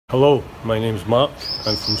Hello, my name's Mark.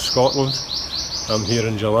 I'm from Scotland. I'm here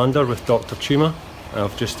in Jalandhar with Dr. Cheema.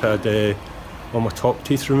 I've just had all my top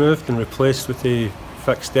teeth removed and replaced with a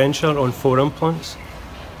fixed denture on 4 implants.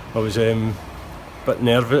 I was a bit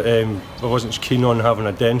nervous. I wasn't keen on having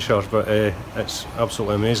a denture, but it's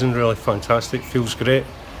absolutely amazing, really fantastic, feels great,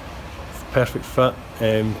 perfect fit.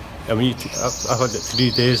 I've had it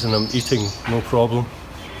 3 days and I'm eating no problem.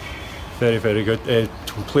 Very, very good.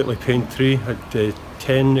 Completely pain-free. Had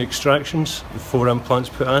 10 extractions, 4 implants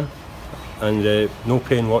put in, and no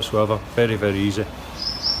pain whatsoever. Very, very easy.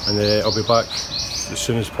 And I'll be back as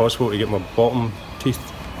soon as possible to get my bottom teeth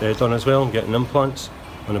done as well. I'm getting implants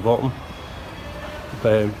on the bottom.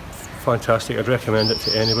 Fantastic. I'd recommend it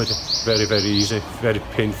to anybody. Very, very easy. Very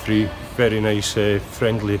pain-free. Very nice,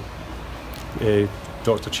 friendly.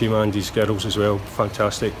 Dr. Cheema and these girls as well.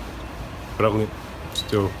 Fantastic. Brilliant.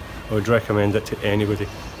 So I would recommend it to anybody.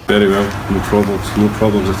 Very well, no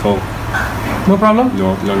problems at all. No problem?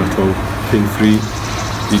 No, none at all. Pain free,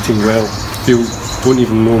 eating well, don't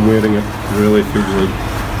even know I'm wearing it. It really feels like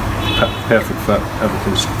perfect fit,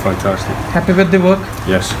 everything's fantastic. Happy with the work?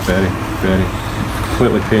 Yes, very, very.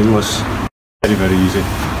 Completely painless, very, very easy.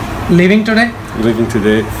 Leaving today? Leaving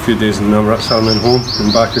today, a few days in the Emirates, I'm in home,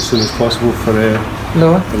 and back as soon as possible for the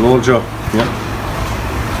lower jaw. Yeah.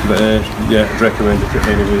 But yeah, I'd recommend it to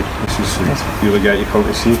anybody. This is really get you come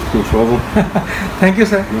to see, no problem. Thank you,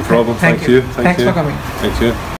 sir. No problem, thank you. Thanks for coming. Thank you.